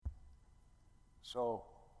So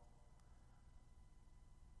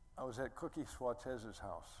I was at Cookie Suartez's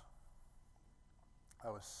house. I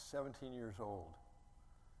was 17 years old.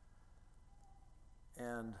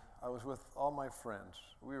 And I was with all my friends.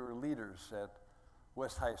 We were leaders at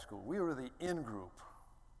West High School. We were the in group.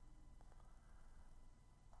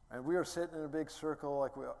 And we were sitting in a big circle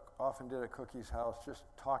like we often did at Cookie's house, just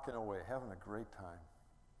talking away, having a great time.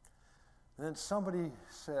 And then somebody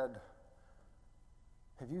said,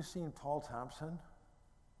 "Have you seen Paul Thompson?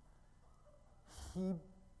 He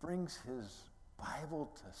brings his Bible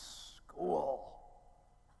to school."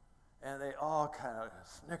 And they all kind of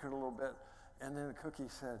snickered a little bit. And then Cookie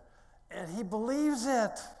said, "And he believes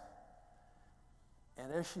it."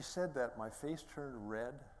 And as she said that, my face turned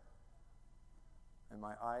red and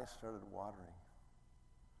my eyes started watering.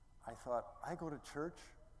 I thought, I go to church,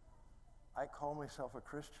 I call myself a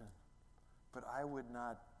Christian, but I would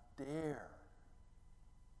not dare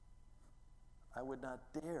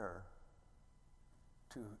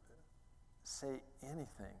to say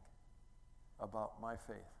anything about my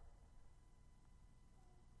faith.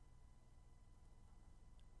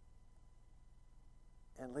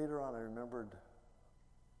 And later on, I remembered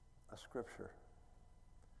a scripture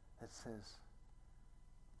that says,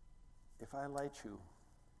 if I light you,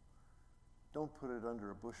 don't put it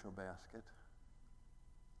under a bushel basket.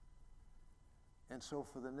 And so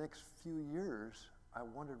for the next few years, I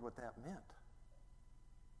wondered what that meant.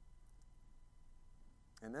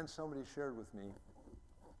 And then somebody shared with me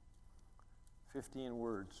 15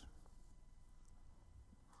 words.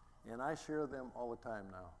 And I share them all the time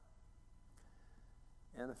now.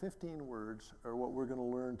 And the 15 words are what we're going to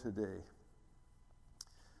learn today.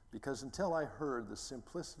 Because until I heard the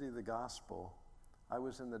simplicity of the gospel, I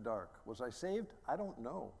was in the dark. Was I saved? I don't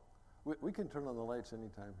know. We can turn on the lights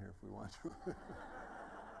anytime here if we want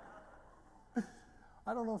to.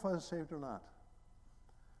 I don't know if I was saved or not.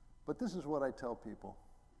 But this is what I tell people.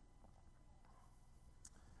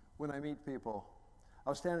 When I meet people, I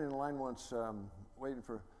was standing in line once waiting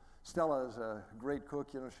for Stella is a great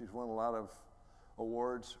cook. You know, she's won a lot of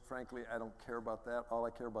awards. Frankly, I don't care about that. All I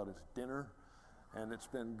care about is dinner. And it's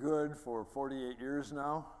been good for 48 years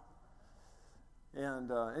now.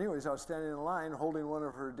 And anyways, I was standing in line holding one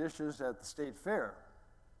of her dishes at the state fair.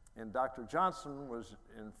 And Dr. Johnson was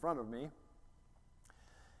in front of me.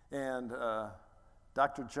 And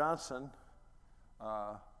Dr. Johnson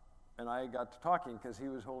and I got to talking because he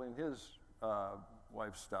was holding his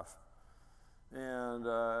wife's stuff. And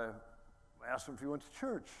I asked him if he went to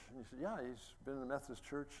church. And he said, yeah, he's been in the Methodist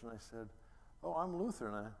church. And I said, oh, I'm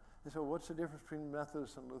Lutheran. He said, what's the difference between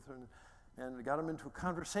Methodist and Lutheran? And got him into a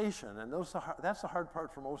conversation. And that's the hard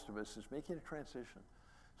part for most of us, is making a transition.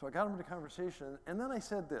 So I got him into conversation. And then I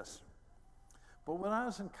said this. But when I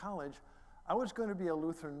was in college, I was going to be a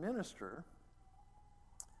Lutheran minister,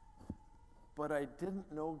 but I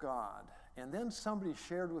didn't know God. And then somebody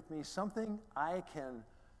shared with me something I can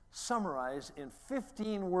summarize in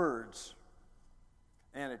 15 words.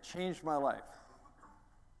 And it changed my life.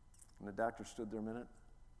 And the doctor stood there a minute.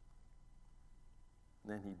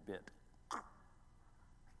 And then he bit.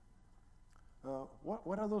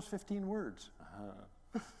 What are those 15 words?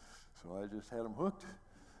 So I just had him hooked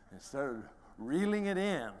and started reeling it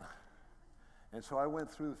in. And so I went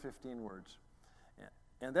through the 15 words.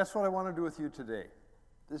 And that's what I want to do with you today.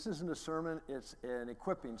 This isn't a sermon, it's an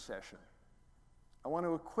equipping session. I want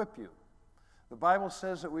to equip you. The Bible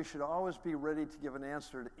says that we should always be ready to give an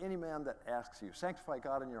answer to any man that asks you. Sanctify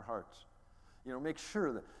God in your hearts. You know, make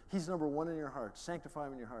sure that He's number one in your hearts. Sanctify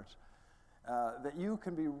Him in your hearts. That you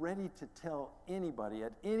can be ready to tell anybody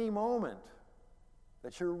at any moment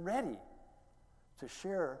that you're ready to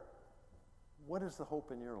share what is the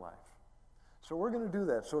hope in your life. So we're going to do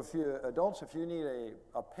that. So if you adults, if you need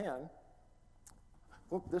a pen,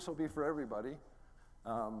 this will be for everybody.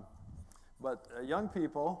 But young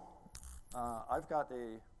people, I've got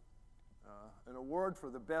an award for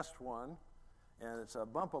the best one, and it's a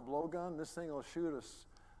bump a blowgun. This thing will shoot us.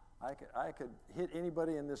 I could hit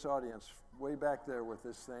anybody in this audience way back there with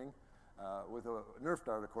this thing, with a Nerf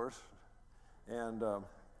dart, of course. And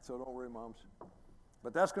so don't worry, moms.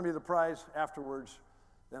 But that's going to be the prize afterwards.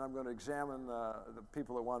 Then I'm going to examine the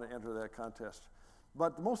people that want to enter that contest.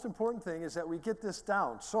 But the most important thing is that we get this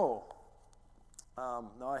down. So,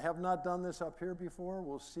 now I have not done this up here before.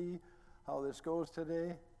 We'll see how this goes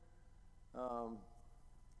today.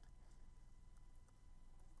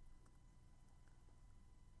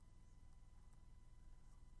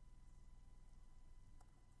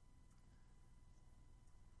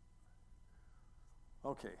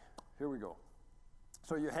 Okay, here we go.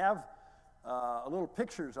 So you have little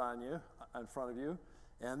pictures on you, in front of you,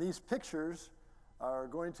 and these pictures are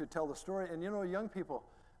going to tell the story. And young people,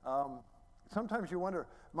 sometimes you wonder,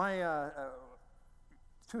 my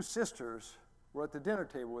two sisters were at the dinner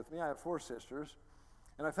table with me. I have 4 sisters.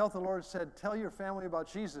 And I felt the Lord said, tell your family about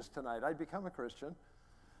Jesus tonight. I'd become a Christian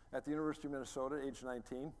at the University of Minnesota, age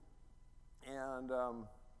 19. And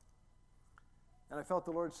I felt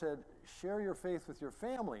the Lord said, share your faith with your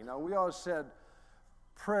family. Now, we always said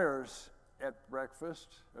prayers at breakfast,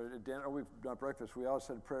 or at dinner. Not breakfast, we always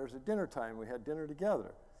said prayers at dinner time. We had dinner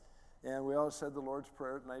together. And we always said the Lord's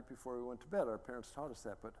Prayer at night before we went to bed. Our parents taught us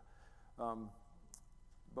that.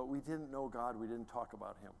 But we didn't know God. We didn't talk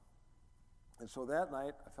about him. And so that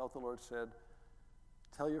night, I felt the Lord said,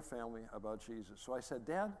 tell your family about Jesus. So I said,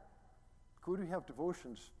 Dad, could we have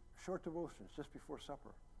devotions, short devotions, just before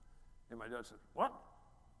supper? And my dad said, what?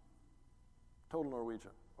 Total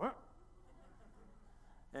Norwegian. What?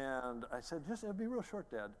 And I said, it'll be real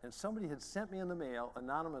short, Dad. And somebody had sent me in the mail,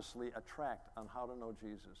 anonymously, a tract on how to know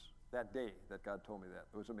Jesus that day that God told me that.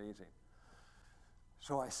 It was amazing.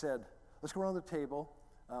 So I said, let's go around the table.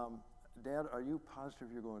 Dad, are you positive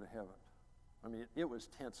you're going to heaven? I mean, it was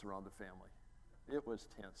tense around the family. It was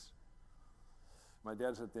tense. My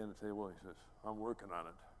dad's at the end of the table. He says, I'm working on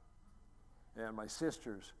it. And my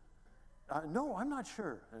sisters, no, I'm not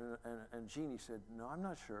sure. And Jeannie said, no, I'm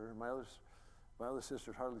not sure. My other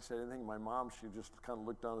sisters hardly said anything. My mom, she just kind of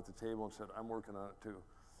looked down at the table and said, I'm working on it too.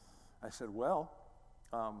 I said, well,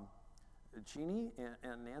 Jeannie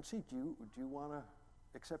and Nancy, do you want to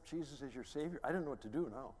accept Jesus as your Savior? I didn't know what to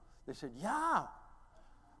do now. They said, yeah.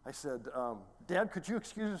 I said, Dad, could you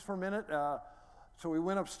excuse us for a minute? So we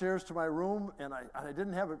went upstairs to my room, and I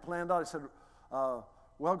didn't have it planned out. I said,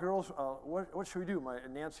 well, girls, what should we do?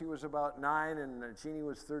 Nancy was about 9, and Jeannie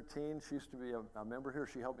was 13. She used to be a member here.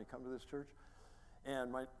 She helped me come to this church.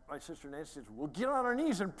 And my sister Nancy said, well, get on our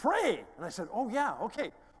knees and pray. And I said, oh, yeah,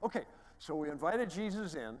 okay. So we invited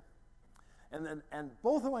Jesus in, and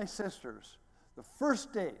both of my sisters, the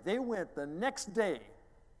first day, they went the next day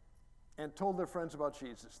and told their friends about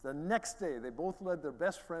Jesus. The next day, they both led their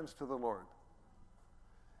best friends to the Lord.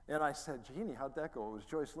 And I said, Jeannie, how'd that go? It was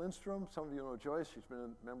Joyce Lindstrom. Some of you know Joyce. She's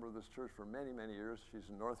been a member of this church for many, many years. She's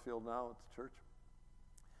in Northfield now at the church.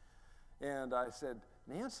 And I said,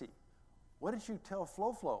 Nancy, what did you tell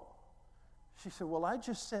Flo? She said, well, I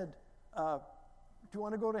just said, do you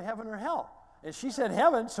want to go to heaven or hell? And she said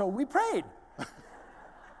heaven, so we prayed.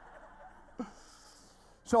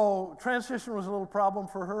 So transition was a little problem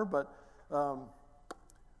for her, but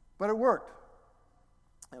it worked.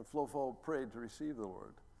 And Flo prayed to receive the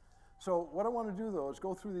Lord. So what I want to do, though, is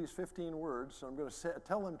go through these 15 words. I'm going to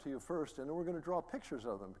tell them to you first, and then we're going to draw pictures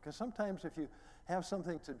of them. Because sometimes if you have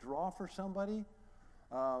something to draw for somebody,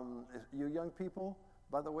 you young people,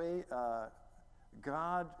 by the way,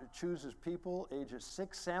 God chooses people ages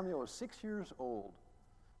 6. Samuel was 6 years old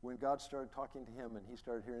when God started talking to him, and he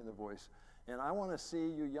started hearing the voice. And I want to see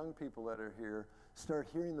you young people that are here start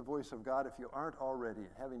hearing the voice of God if you aren't already,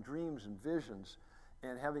 having dreams and visions,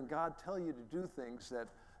 and having God tell you to do things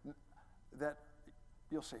that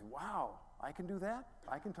you'll say, wow, I can do that?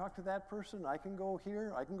 I can talk to that person? I can go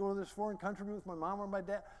here? I can go to this foreign country with my mom or my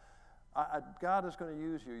dad? God is going to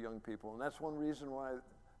use you, young people, and that's one reason why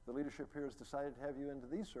the leadership here has decided to have you into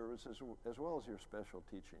these services as well as your special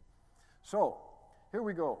teaching. So, here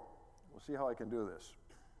we go. We'll see how I can do this.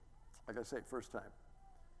 Like I say, first time.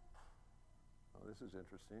 Oh, this is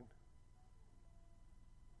interesting.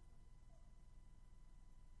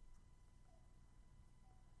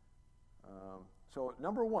 So,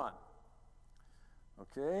 number 1.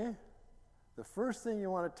 Okay? The first thing you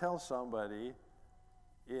want to tell somebody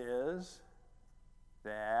is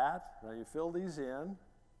that, now you fill these in,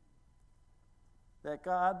 that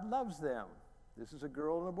God loves them. This is a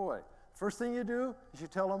girl and a boy. First thing you do is you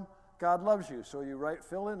tell them God loves you. So you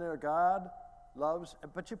fill in there, God loves,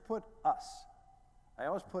 but you put us. I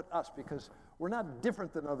always put us because we're not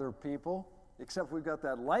different than other people, except we've got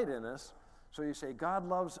that light in us. So you say, God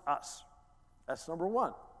loves us. That's number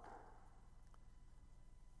 1.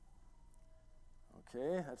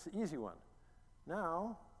 Okay, that's the easy one.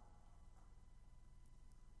 Now,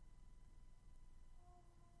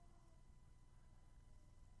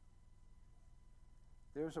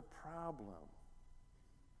 there's a problem.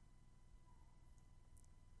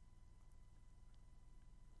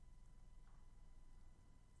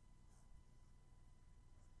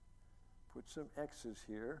 Put some X's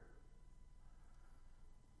here.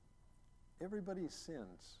 Everybody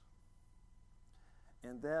sins.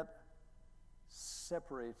 And that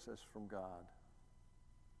separates us from God.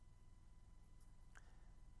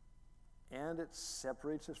 And it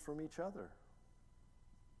separates us from each other.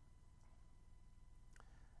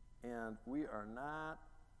 And and we are not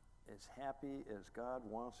as happy as God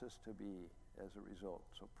wants us to be as a result.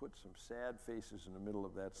 So put some sad faces in the middle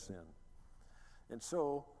of that sin. And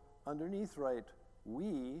so, underneath right,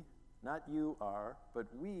 we, not you are, but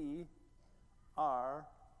we are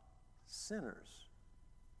sinners.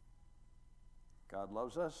 God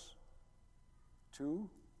loves us. 2,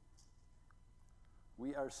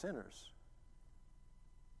 we are sinners.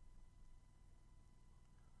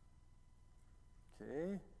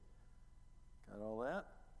 Okay, got all that?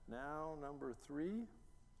 Now, number 3.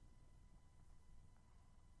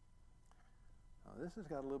 Now, this has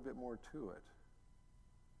got a little bit more to it.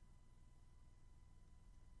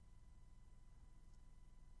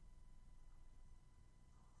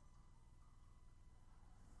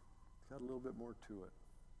 Got a little bit more to it.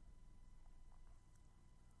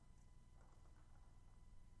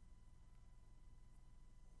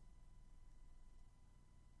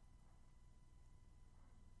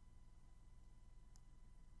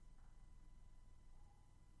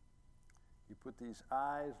 You put these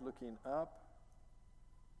eyes looking up.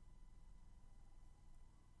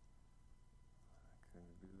 I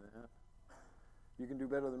can do that. You can do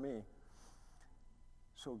better than me.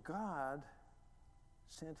 So God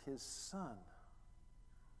sent his Son.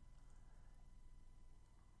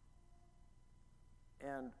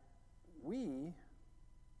 And we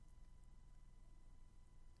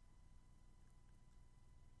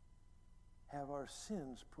have our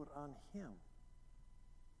sins put on him.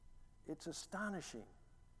 It's astonishing.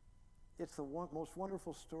 It's the most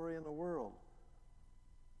wonderful story in the world.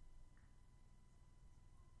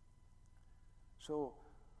 So,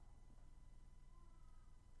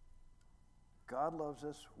 God loves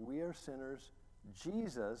us. We are sinners.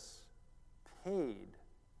 Jesus paid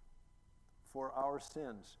for our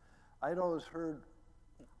sins. I'd always heard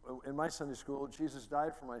in my Sunday school, Jesus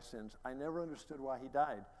died for my sins. I never understood why he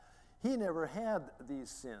died. He never had these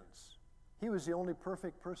sins. He was the only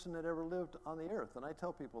perfect person that ever lived on the earth. And I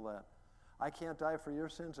tell people that. I can't die for your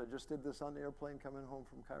sins. I just did this on the airplane coming home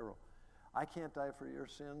from Cairo. I can't die for your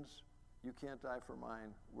sins. You can't die for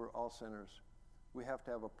mine. We're all sinners. We have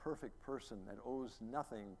to have a perfect person that owes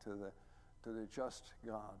nothing to the just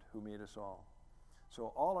God who made us all.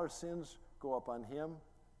 So all our sins go up on him.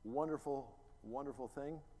 Wonderful, wonderful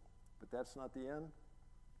thing. But that's not the end.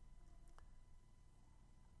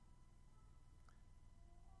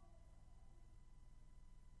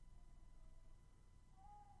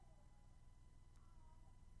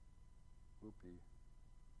 Whoopee.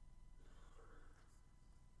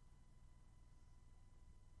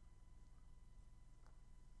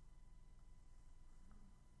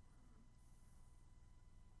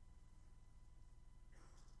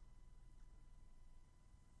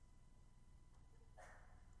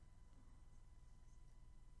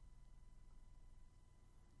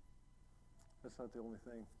 That's not the only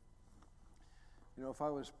thing. You know, if I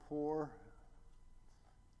was poor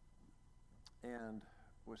and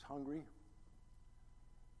was hungry,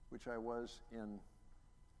 which I was in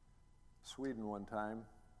Sweden one time,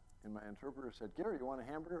 and my interpreter said, "Gary, you want a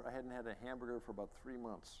hamburger?" I hadn't had a hamburger for about 3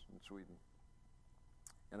 months in Sweden,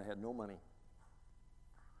 and I had no money.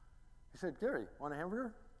 He said, "Gary, want a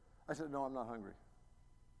hamburger?" I said, "No, I'm not hungry."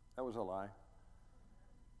 That was a lie.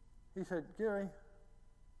 He said, "Gary,"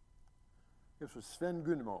 this was Sven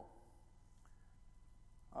Gunnemo.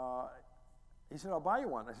 He said, "I'll buy you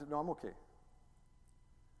one." I said, "No, I'm okay."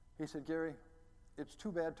 He said, "Gary, it's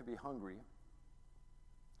too bad to be hungry,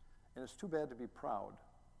 and it's too bad to be proud,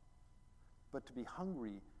 but to be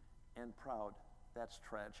hungry and proud, that's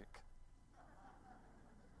tragic."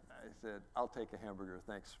 I said, "I'll take a hamburger,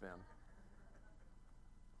 thanks, Sven."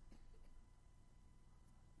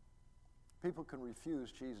 People can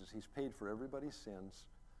refuse Jesus. He's paid for everybody's sins,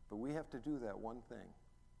 but we have to do that one thing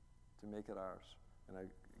to make it ours. And I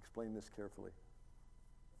explain this carefully.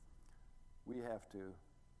 We have to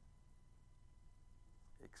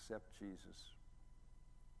accept Jesus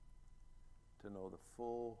to know the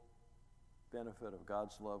full benefit of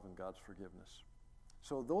God's love and God's forgiveness.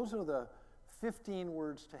 So those are the 15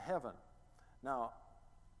 words to heaven. Now,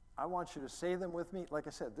 I want you to say them with me. Like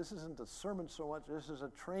I said, this isn't a sermon so much. This is a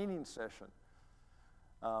training session.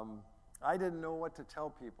 I didn't know what to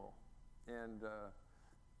tell people. And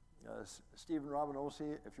Stephen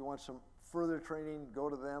Robinosi, if you want some further training, go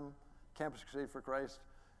to them. Campus Crusade for Christ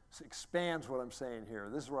expands what I'm saying here.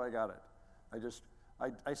 This is where I got it.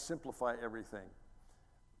 I simplify everything.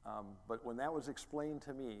 But when that was explained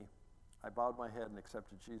to me, I bowed my head and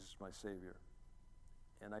accepted Jesus as my Savior.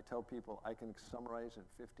 And I tell people I can summarize in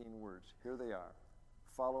 15 words. Here they are.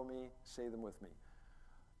 Follow me, say them with me.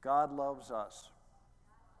 God loves us.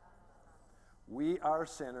 We are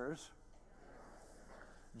sinners.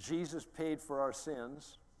 Jesus paid for our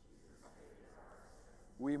sins.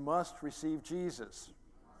 We must receive Jesus.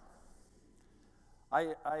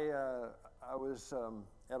 I was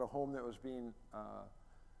at a home that was being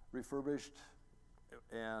refurbished,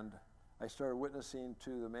 and I started witnessing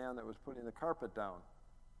to the man that was putting the carpet down.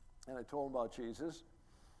 And I told him about Jesus,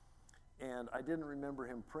 and I didn't remember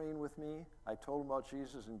him praying with me. I told him about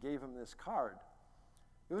Jesus and gave him this card.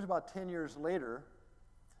 It was about 10 years later,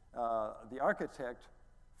 the architect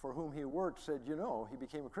for whom he worked said, you know, he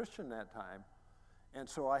became a Christian that time. And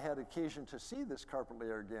so I had occasion to see this carpet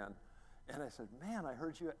layer again. And I said, man, I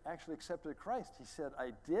heard you actually accepted Christ. He said,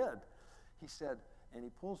 I did. He said, and he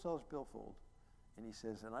pulls out his billfold, and he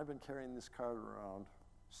says, and I've been carrying this card around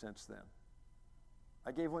since then.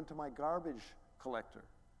 I gave one to my garbage collector.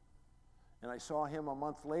 And I saw him a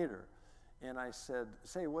month later, and I said,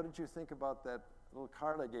 say, what did you think about that little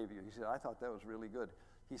card I gave you? He said, I thought that was really good.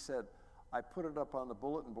 He said, I put it up on the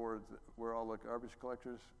bulletin board where all the garbage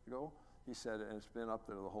collectors go. He said, and it's been up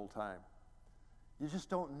there the whole time. You just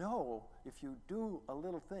don't know if you do a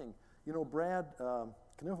little thing. You know, Brad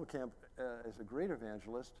Knifelkamp is a great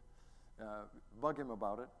evangelist. Bug him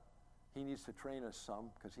about it. He needs to train us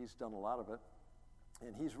some because he's done a lot of it.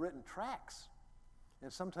 And he's written tracts.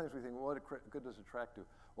 And sometimes we think, well, what good does a tract do?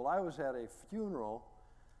 Well, I was at a funeral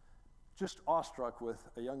just awestruck with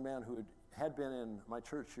a young man who had been in my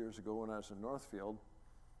church years ago when I was in Northfield.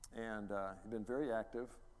 And he'd been very active.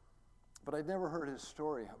 But I'd never heard his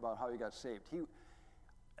story about how he got saved.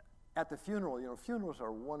 At the funeral, you know, funerals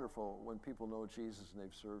are wonderful when people know Jesus and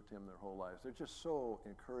they've served him their whole lives. They're just so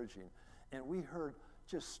encouraging. And we heard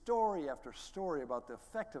just story after story about the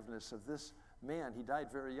effectiveness of this man. He died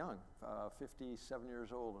very young, 57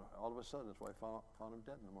 years old. All of a sudden, his wife found him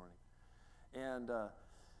dead in the morning. And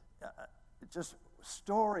just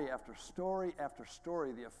story after story after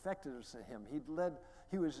story, the effectiveness of him.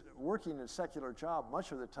 He was working a secular job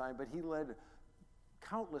much of the time, but he led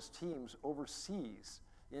countless teams overseas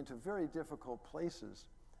into very difficult places.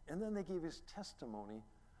 And then they gave his testimony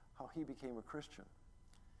how he became a Christian.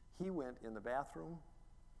 He went in the bathroom,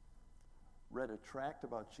 read a tract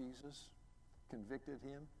about Jesus, convicted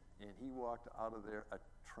him, and he walked out of there a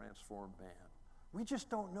transformed man. We just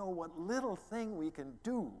don't know what little thing we can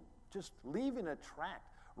do. Just leaving a tract,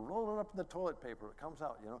 roll it up in the toilet paper, it comes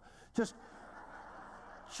out, you know.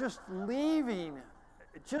 Just leaving,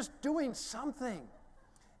 just doing something.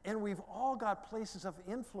 And we've all got places of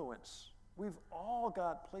influence. We've all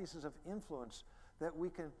got places of influence that we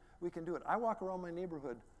can do it. I walk around my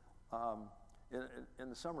neighborhood in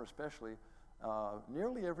the summer especially,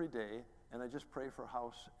 nearly every day, and I just pray for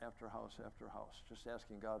house after house after house, just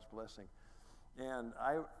asking God's blessing. And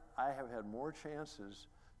I have had more chances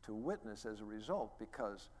to witness as a result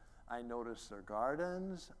because I noticed their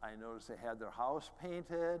gardens, I noticed they had their house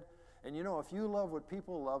painted, and you know, if you love what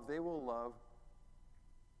people love, they will love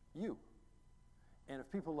you. And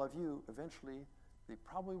if people love you, eventually they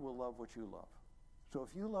probably will love what you love. So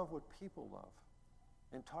if you love what people love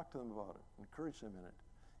and talk to them about it, encourage them in it,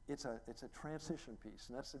 it's a transition piece.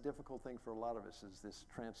 And that's the difficult thing for a lot of us is this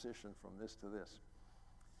transition from this to this.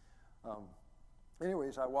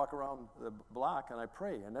 Anyways, I walk around the block and I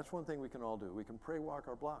pray, and that's one thing we can all do. We can pray, walk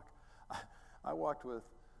our block. I walked with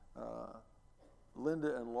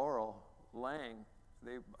Linda and Laurel Lang.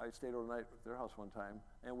 I stayed overnight at their house one time,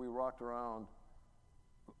 and we walked around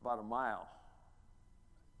about a mile.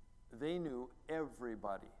 They knew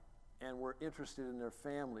everybody and were interested in their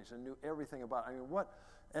families and knew everything about, I mean, what,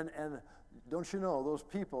 and don't you know, those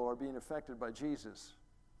people are being affected by Jesus.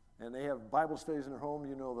 And they have Bible studies in their home,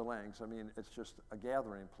 you know the Langs. I mean, it's just a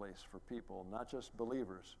gathering place for people, not just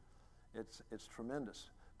believers. It's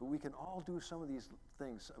tremendous. But we can all do some of these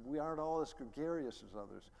things. We aren't all as gregarious as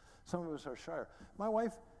others. Some of us are shyer. My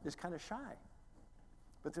wife is kind of shy.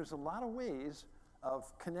 But there's a lot of ways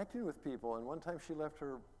of connecting with people. And one time she left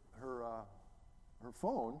her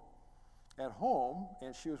phone at home,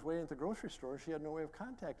 and she was waiting at the grocery store. She had no way of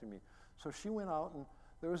contacting me. So she went out, and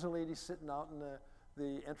there was a lady sitting out in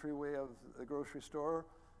the entryway of the grocery store,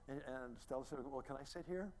 and Stella said, well, can I sit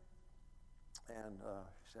here? And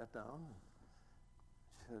she sat down.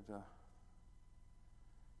 She said,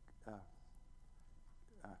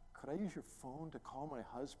 could I use your phone to call my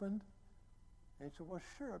husband? And he said, well,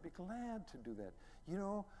 sure, I'd be glad to do that. You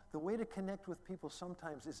know, the way to connect with people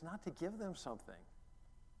sometimes is not to give them something,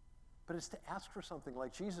 but it's to ask for something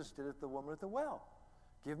like Jesus did at the woman at the well.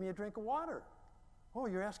 Give me a drink of water. Oh,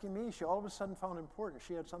 you're asking me? She all of a sudden found important.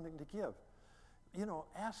 She had something to give. You know,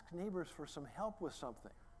 ask neighbors for some help with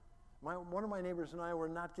something. One of my neighbors and I were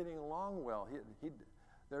not getting along well.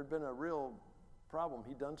 There had been a real problem.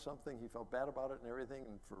 He'd done something, he felt bad about it and everything,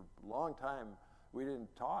 and for a long time we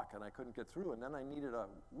didn't talk, and I couldn't get through. And then I needed a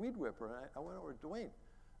weed whipper, and I went over to Dwayne.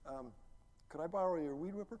 Could I borrow your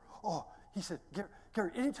weed whipper? Oh, he said,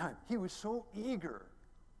 Gary, anytime. He was so eager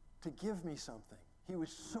to give me something. He was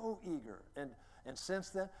so eager. And since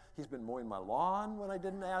then, he's been mowing my lawn when I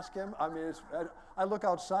didn't ask him. I mean, I look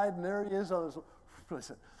outside, and there he is on his,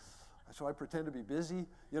 listen, so I pretend to be busy,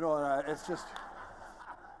 you know, and it's just,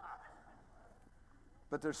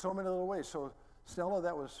 but there's so many little ways. So Stella,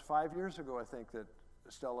 that was 5 years ago, I think, that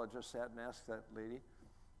Stella just sat and asked that lady,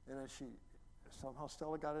 and then somehow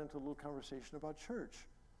Stella got into a little conversation about church.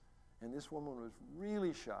 And this woman was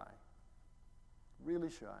really shy.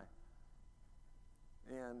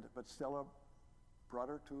 But Stella brought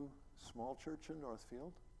her to a small church in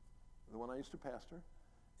Northfield, the one I used to pastor,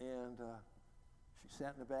 and she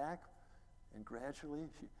sat in the back, and gradually,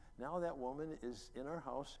 now that woman is in our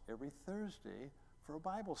house every Thursday for a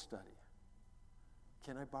Bible study.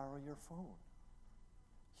 Can I borrow your phone?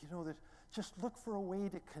 You know, just look for a way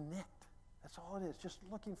to connect. That's all it is, just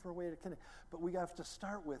looking for a way to connect. But we have to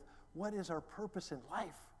start with, what is our purpose in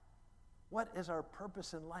life? What is our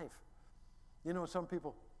purpose in life? You know, some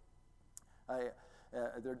people, there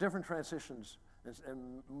are different transitions,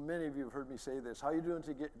 and many of you have heard me say this. How are you doing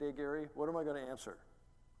today, Gary? What am I going to answer?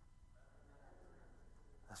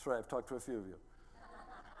 That's right, I've talked to a few of you.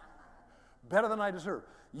 Better than I deserve.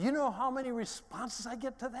 You know how many responses I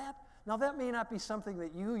get to that? Now, that may not be something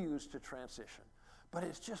that you use to transition, but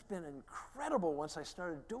it's just been incredible once I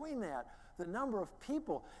started doing that, the number of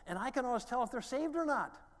people, and I can always tell if they're saved or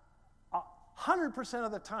not. 100%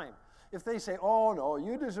 of the time. If they say, oh, no,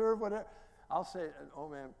 you deserve whatever, I'll say, oh,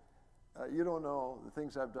 man, you don't know the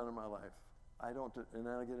things I've done in my life. I don't, and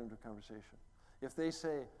then I get into a conversation. If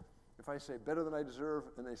I say, better than I deserve,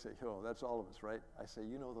 and they say, oh, that's all of us, right? I say,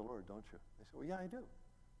 you know the Lord, don't you? They say, well, yeah, I do.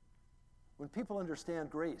 When people understand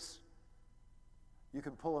grace, you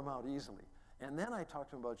can pull them out easily. And then I talk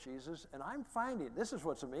to them about Jesus, and I'm finding, this is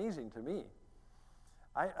what's amazing to me.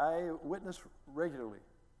 I witness regularly,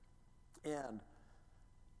 and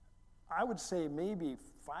I would say maybe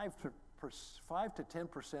 5 to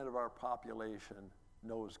 10% of our population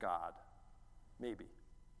knows God, maybe.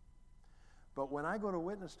 But when I go to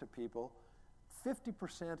witness to people,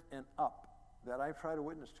 50% and up that I try to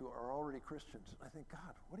witness to are already Christians. I think,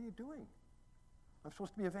 God, what are you doing? I'm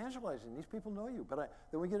supposed to be evangelizing. These people know you. But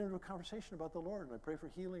then we get into a conversation about the Lord, and I pray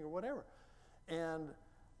for healing or whatever. And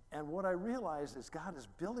what I realize is God is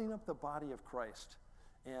building up the body of Christ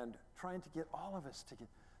and trying to get all of us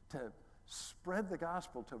to spread the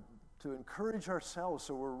gospel, to encourage ourselves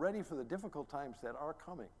so we're ready for the difficult times that are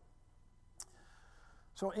coming.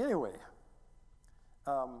 So anyway,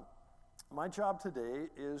 my job today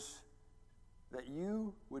is that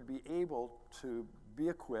you would be able to be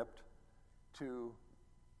equipped to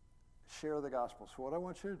share the gospel. So what I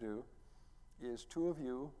want you to do is 2 of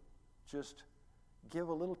you just give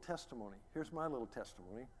a little testimony. Here's my little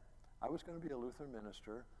testimony. I was going to be a Lutheran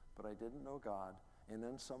minister, but I didn't know God. And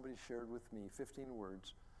then somebody shared with me 15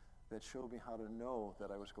 words that showed me how to know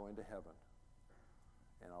that I was going to heaven.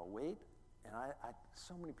 And I'll wait, and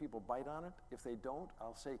so many people bite on it. If they don't,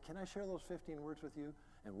 I'll say, can I share those 15 words with you?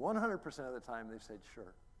 And 100% of the time they said,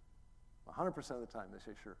 sure. 100% of the time they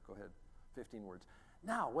say, sure, go ahead, 15 words.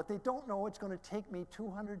 Now, what they don't know, it's going to take me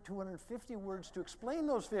 200, 250 words to explain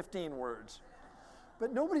those 15 words.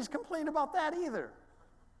 But nobody's complained about that either.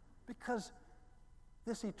 Because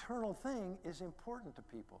this eternal thing is important to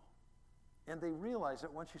people. And they realize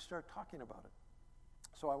it once you start talking about it.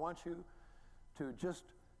 So I want you to just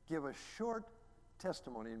give a short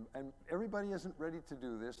testimony. And everybody isn't ready to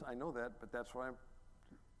do this. I know that, but that's why I'm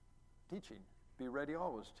teaching. Be ready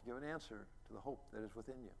always to give an answer to the hope that is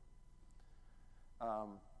within you.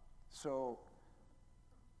 So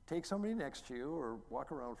take somebody next to you or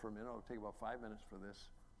walk around for a minute. It'll take about 5 minutes for this.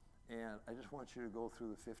 And I just want you to go through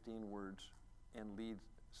the 15 words and lead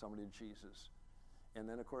somebody to Jesus. And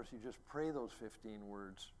then, of course, you just pray those 15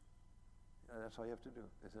 words. That's all you have to do,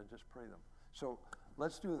 is just pray them. So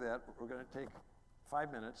let's do that. We're going to take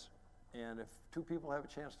 5 minutes. And if 2 people have a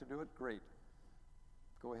chance to do it, great.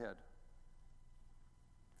 Go ahead.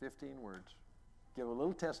 15 words. Give a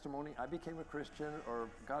little testimony. I became a Christian, or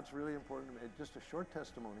God's really important to me. Just a short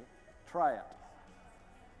testimony. Try it.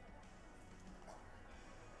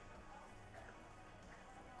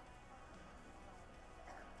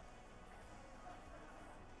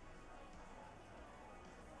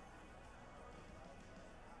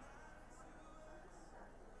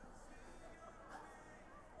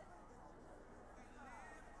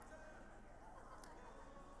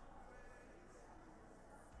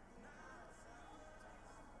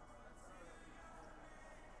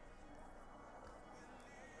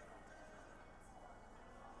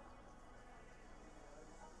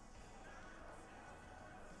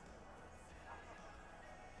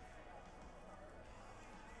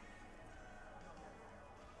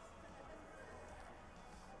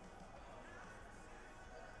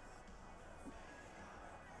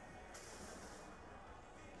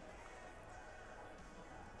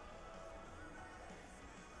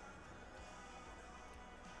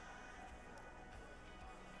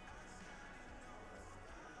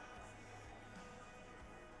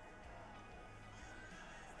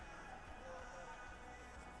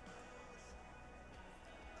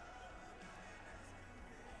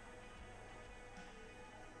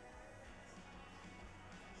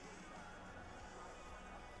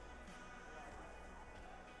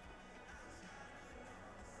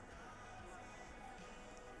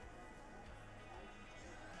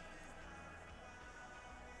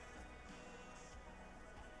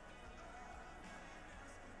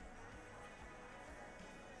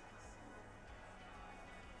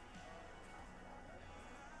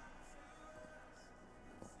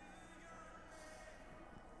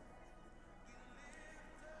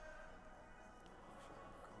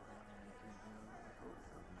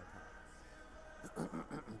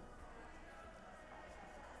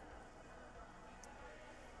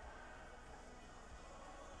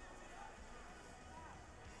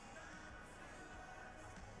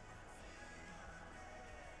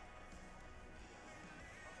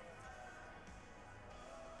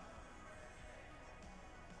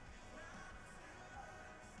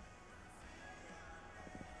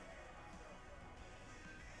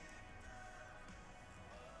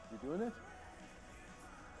 You doing it?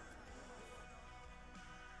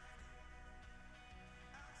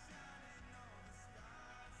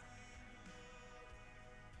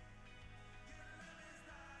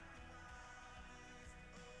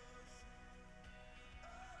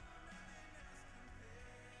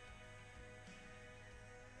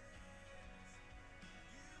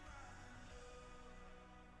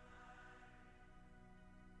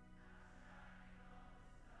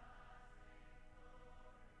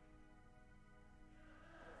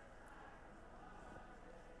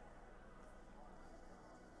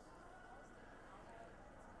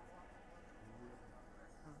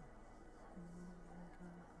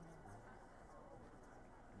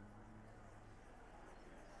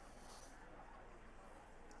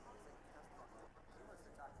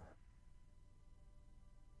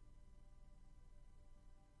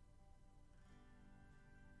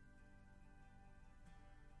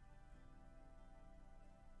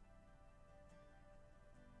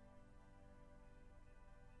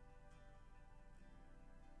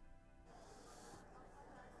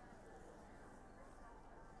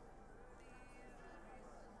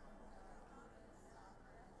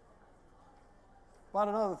 About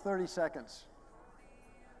another 30 seconds.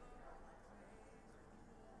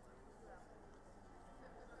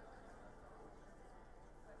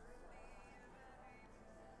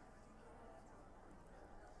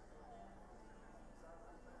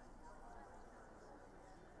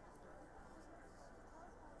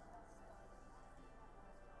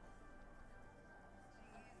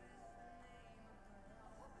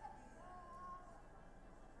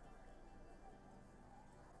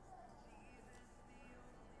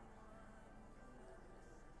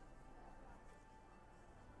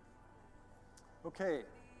 Okay,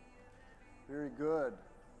 very good.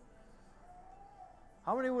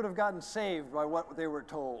 How many would have gotten saved by what they were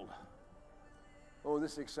told? Oh,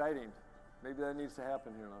 this is exciting. Maybe that needs to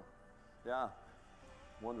happen here now. Yeah,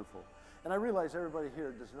 wonderful. And I realize everybody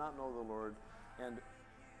here does not know the Lord, and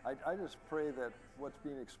I just pray that what's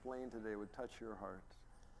being explained today would touch your heart.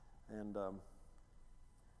 And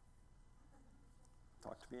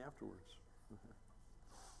talk to me afterwards.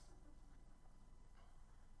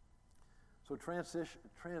 So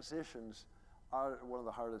transitions are one of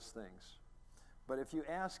the hardest things. But if you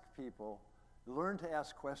ask people, learn to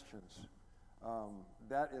ask questions.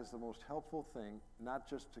 That is the most helpful thing, not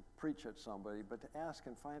just to preach at somebody, but to ask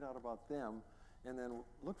and find out about them, and then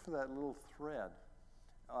look for that little thread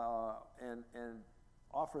and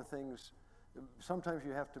offer things. Sometimes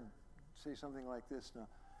you have to say something like this.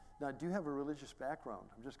 Now, do you have a religious background?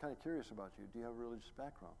 I'm just kind of curious about you. Do you have a religious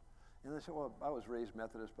background? And they say, well, I was raised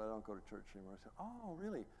Methodist, but I don't go to church anymore. I said, oh,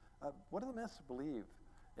 really? What do the Methodists believe?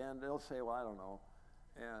 And they'll say, well, I don't know.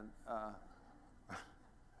 And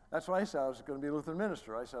that's what I said. I was going to be a Lutheran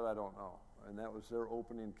minister. I said, I don't know. And that was their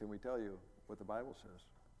opening. Can we tell you what the Bible says?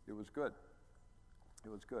 It was good. It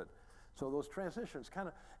was good. So those transitions kind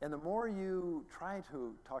of, and the more you try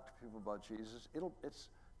to talk to people about Jesus, it's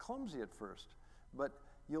clumsy at first, but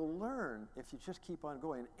you'll learn if you just keep on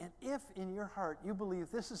going. And if in your heart you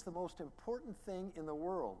believe this is the most important thing in the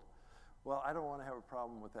world, well, I don't want to have a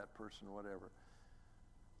problem with that person or whatever.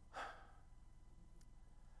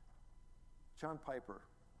 John Piper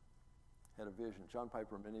had a vision. John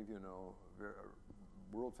Piper, many of you know,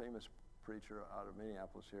 a world famous preacher out of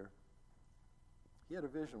Minneapolis here. He had a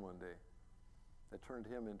vision one day that turned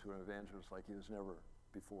him into an evangelist like he was never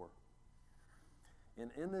before.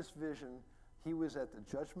 And in this vision, he was at the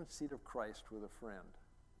judgment seat of Christ with a friend.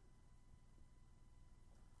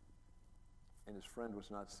 And his friend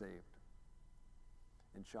was not saved.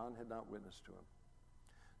 And John had not witnessed to him.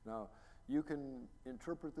 Now, you can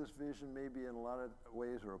interpret this vision maybe in a lot of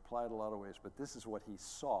ways or apply it a lot of ways, but this is what he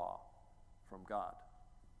saw from God.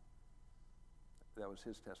 That was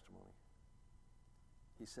his testimony.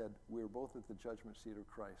 He said, we were both at the judgment seat of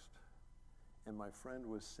Christ, and my friend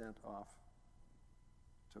was sent off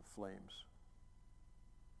to flames.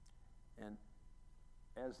 And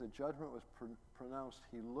as the judgment was pronounced,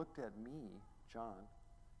 he looked at me, John.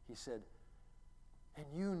 He said, and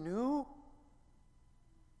you knew?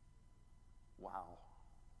 Wow.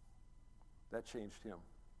 That changed him.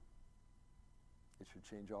 It should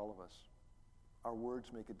change all of us. Our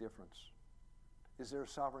words make a difference. Is there a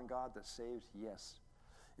sovereign God that saves? Yes.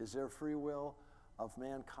 Is there free will of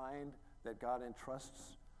mankind that God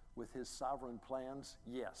entrusts with his sovereign plans?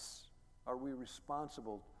 Yes. Are we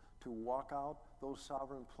responsible to walk out those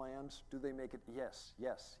sovereign plans? Do they make it? Yes,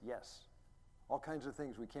 yes, yes. All kinds of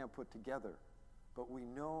things we can't put together. But we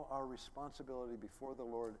know our responsibility before the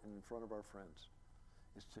Lord and in front of our friends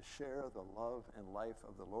is to share the love and life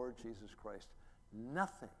of the Lord Jesus Christ.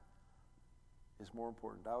 Nothing is more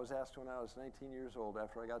important. I was asked when I was 19 years old,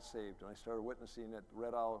 after I got saved, and I started witnessing at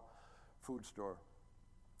Red Owl Food Store,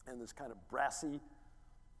 and this kind of brassy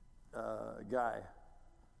guy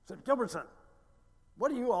said, "Gilbertson,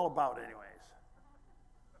 what are you all about anyways?"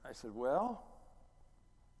 I said, "Well,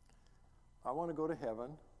 I want to go to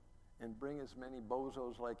heaven and bring as many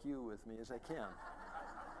bozos like you with me as I can."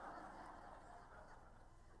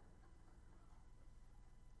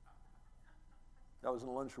 I was in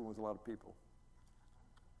a lunchroom with a lot of people.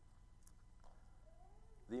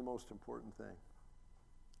 The most important thing.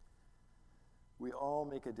 We all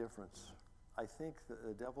make a difference. I think that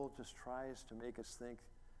the devil just tries to make us think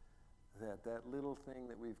that that little thing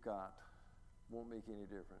that we've got won't make any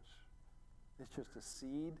difference. It's just a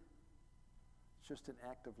seed. It's just an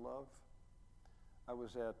act of love. I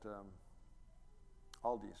was at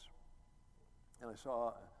Aldi's, and I saw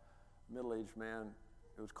a middle-aged man.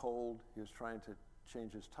 It was cold. He was trying to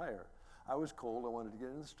change his tire. I was cold. I wanted to get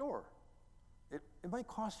in the store. It might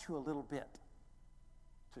cost you a little bit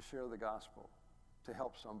to share the gospel, to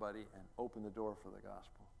help somebody and open the door for the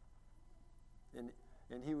gospel.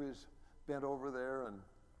 And he was bent over there,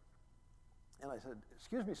 and I said,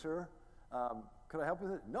 "Excuse me, sir, could I help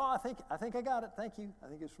with it?" "No, I think I got it. Thank you." I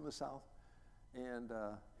think he's from the South, and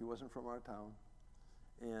he wasn't from our town.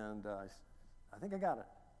 And I think I got it.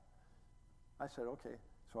 I said, "Okay."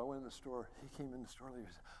 So I went in the store. He came in the store later.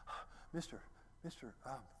 He said, Mister,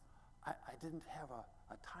 I didn't have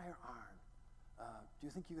a tire iron. Do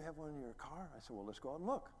you think you have one in your car?" I said, "Well, let's go out and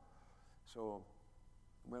look." So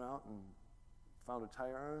went out and found a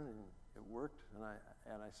tire iron, and it worked. And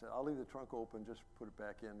I said, "I'll leave the trunk open, just put it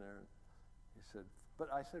back in there." And he said,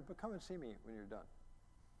 but come and see me when you're done."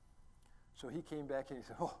 So he came back and he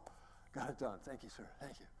said, "Oh, got it done. Thank you, sir.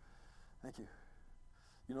 Thank you. Thank you."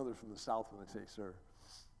 You know they're from the South when they say "sir."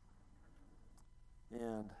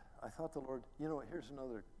 And I thought the Lord, here's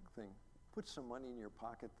another thing. Put some money in your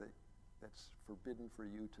pocket that's forbidden for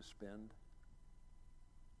you to spend,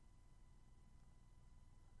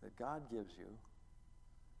 that God gives you.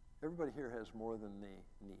 Everybody here has more than they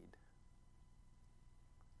need.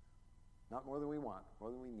 Not more than we want,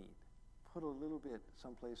 more than we need. Put a little bit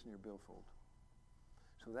someplace in your billfold.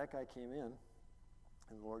 So that guy came in,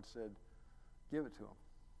 and the Lord said, "Give it to him."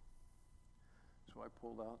 So I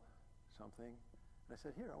pulled out something, and I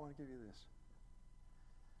said, "Here, I want to give you this."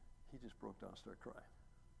 He just broke down and started crying.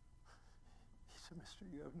 He said, "Mister,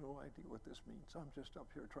 you have no idea what this means. I'm just up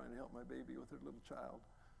here trying to help my baby with her little child."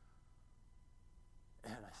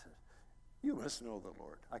 And I said, "You must know the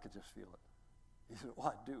Lord." I could just feel it. He said, "Well,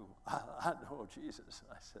 I do. I know Jesus."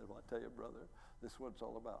 I said, "Well, I tell you, brother, this is what it's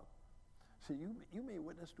all about." See, you may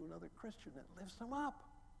witness to another Christian that lifts them up.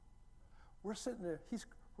 We're sitting there,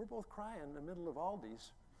 we're both crying in the middle of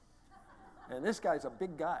Aldi's. And this guy's a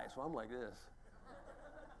big guy, so I'm like this.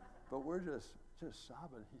 But we're just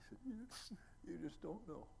sobbing. He said, you just don't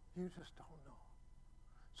know. You just don't know.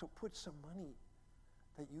 So put some money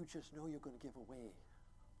that you just know you're going to give away.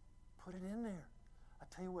 Put it in there. I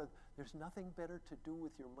tell you what, there's nothing better to do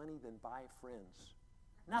with your money than buy friends.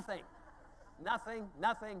 Nothing. Nothing.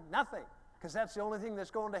 Because that's the only thing that's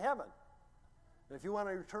going to heaven. And if you want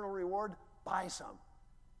an eternal reward, buy some.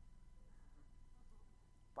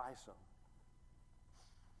 Buy some.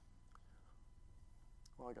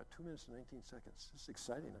 Well, I got 2 minutes and 19 seconds. This is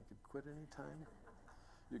exciting. I could quit any time.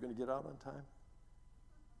 You're going to get out on time?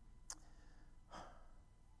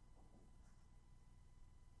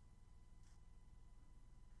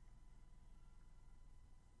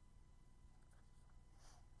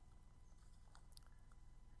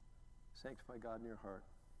 Sanctify God in your heart.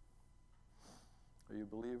 Are you a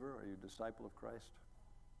believer? Are you a disciple of Christ?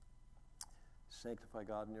 Sanctify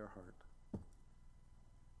God in your heart.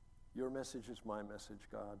 Your message is my message,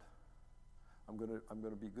 God. I'm going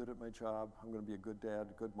to be good at my job. I'm going to be a good dad,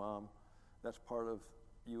 a good mom. That's part of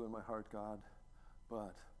you in my heart, God.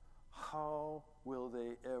 But how will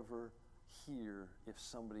they ever hear if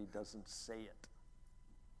somebody doesn't say it?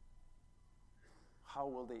 How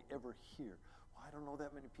will they ever hear? Well, I don't know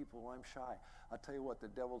that many people. Well, I'm shy. I'll tell you what, the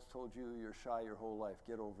devil's told you you're shy your whole life.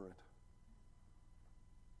 Get over it.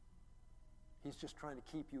 He's just trying to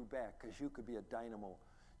keep you back because you could be a dynamo.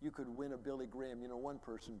 You could win a Billy Graham. One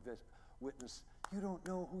person witnessed, you don't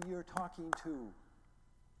know who you're talking to.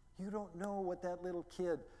 You don't know what that little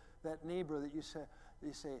kid, that neighbor that you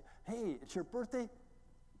say, hey, it's your birthday?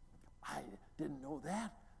 I didn't know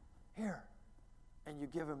that. Here. And you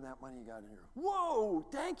give him that money you got in here. Whoa,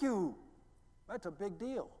 thank you. That's a big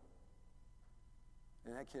deal.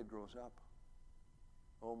 And that kid grows up.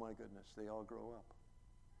 Oh my goodness, they all grow up.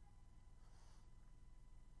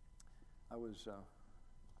 I was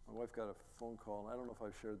My wife got a phone call. I don't know if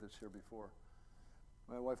I've shared this here before.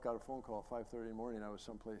 My wife got a phone call at 5:30 in the morning. I was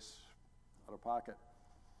someplace out of pocket.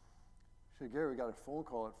 She said, Gary, we got a phone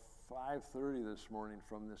call at 5:30 this morning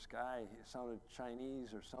from this guy. He sounded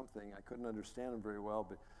Chinese or something. I couldn't understand him very well,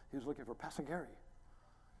 but he was looking for Pastor Gary.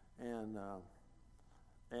 And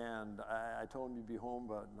I told him he'd be home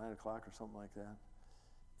about 9 o'clock or something like that.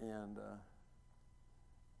 And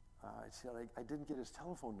I said, I didn't get his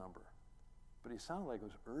telephone number, but he sounded like it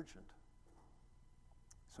was urgent.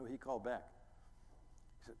 So he called back.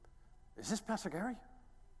 He said, is this Pastor Gary?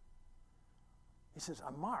 He says,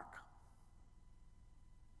 I'm Mark.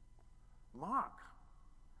 Mark,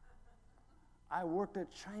 I worked at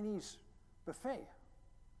Chinese buffet.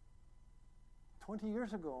 20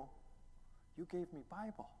 years ago, you gave me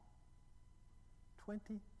Bible.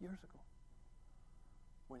 20 years ago,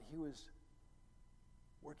 when he was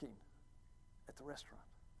working at the restaurant.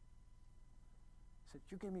 He said,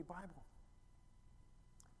 you gave me Bible.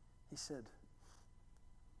 He said,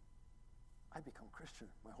 I become Christian,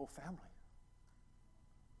 my whole family.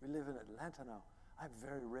 We live in Atlanta now. I'm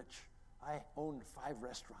very rich. I own 5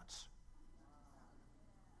 restaurants.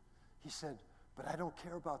 He said, but I don't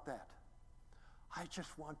care about that. I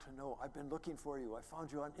just want to know. I've been looking for you. I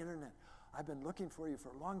found you on internet. I've been looking for you for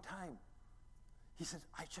a long time. He said,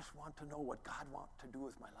 I just want to know what God wants to do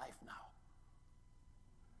with my life now.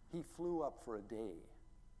 He flew up for a day.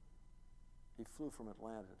 He flew from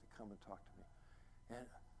Atlanta to come and talk to me. And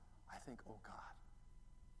I think, oh God,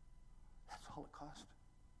 that's all it cost?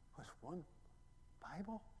 Was one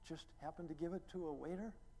Bible? Just happened to give it to a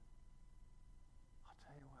waiter? I'll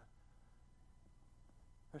tell you what,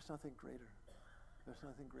 there's nothing greater. There's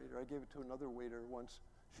nothing greater. I gave it to another waiter once.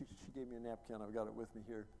 She gave me a napkin. I've got it with me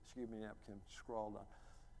here. She gave me a napkin, scrawled on.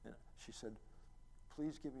 And she said,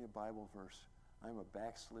 please give me a Bible verse. I'm a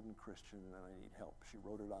backslidden Christian and I need help. She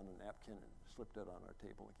wrote it on a napkin and slipped it on our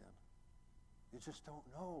table again. You just don't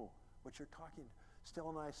know what you're talking. Stella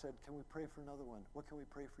and I said, can we pray for another one? What can we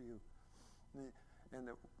pray for you? And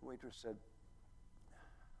the waitress said,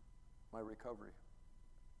 my recovery.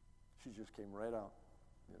 She just came right out,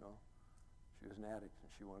 you know. She was an addict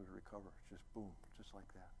and she wanted to recover. Just boom, just like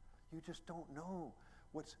that. You just don't know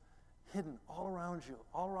what's hidden all around you,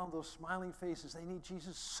 all around those smiling faces. They need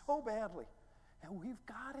Jesus so badly. And we've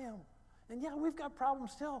got him. And yeah, we've got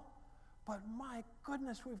problems still. But my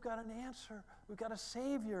goodness, we've got an answer. We've got a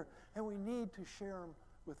Savior. And we need to share him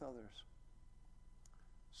with others.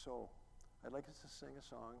 So, I'd like us to sing a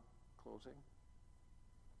song, closing.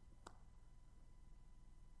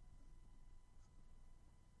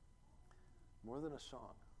 More than a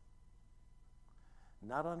song.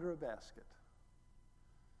 Not under a basket.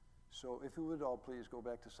 So if you would all please go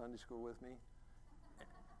back to Sunday school with me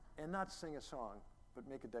and not sing a song, but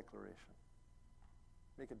make a declaration.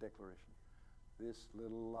 Make a declaration. This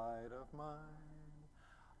little light of mine,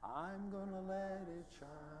 I'm gonna let it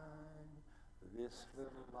shine. This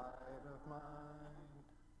little light of mine,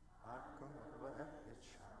 I'm gonna let it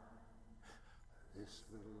shine. This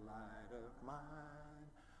little light of mine,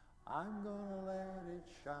 I'm gonna let it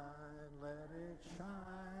shine, let it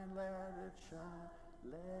shine, let it shine,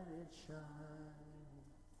 let it shine.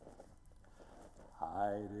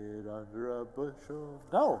 Hide it under a bushel.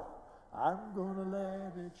 No, I'm gonna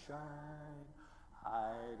let it shine.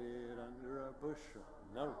 Hide it under a bushel.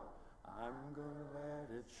 No, I'm gonna let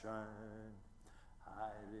it shine.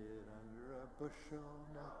 Hide it under a bushel.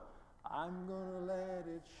 No, I'm gonna let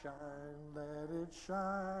it shine, let it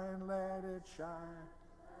shine, let it shine.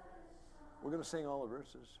 We're going to sing all the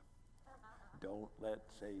verses. Don't let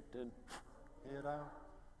Satan get out.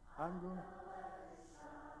 I'm going to.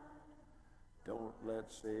 Don't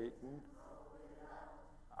let Satan.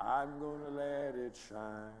 I'm going to let it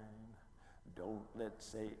shine. Don't let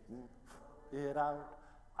Satan get out.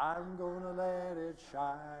 I'm going to let it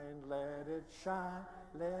shine. Let it shine.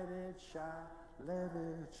 Let it shine. Let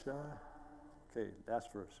it shine. Okay,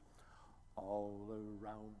 last verse. All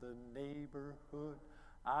around the neighborhood,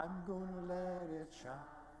 I'm gonna let it shine.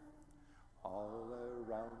 All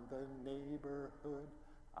around the neighborhood,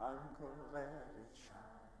 I'm gonna let it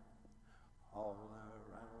shine. All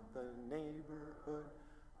around the neighborhood,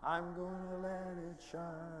 I'm gonna let it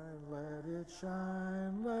shine. Let it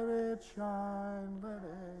shine, let it shine, let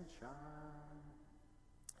it shine.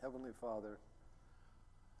 Heavenly Father,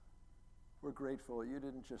 we're grateful you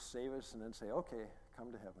didn't just save us and then say, okay,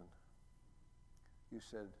 come to heaven. You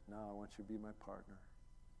said, no, I want you to be my partner.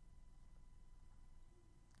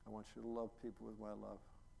 I want you to love people with my love.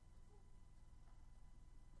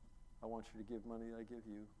 I want you to give money I give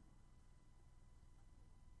you.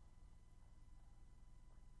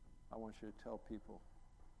 I want you to tell people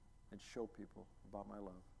and show people about my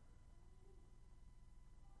love.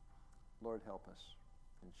 Lord, help us.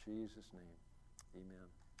 In Jesus' name, amen.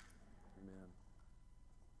 Amen.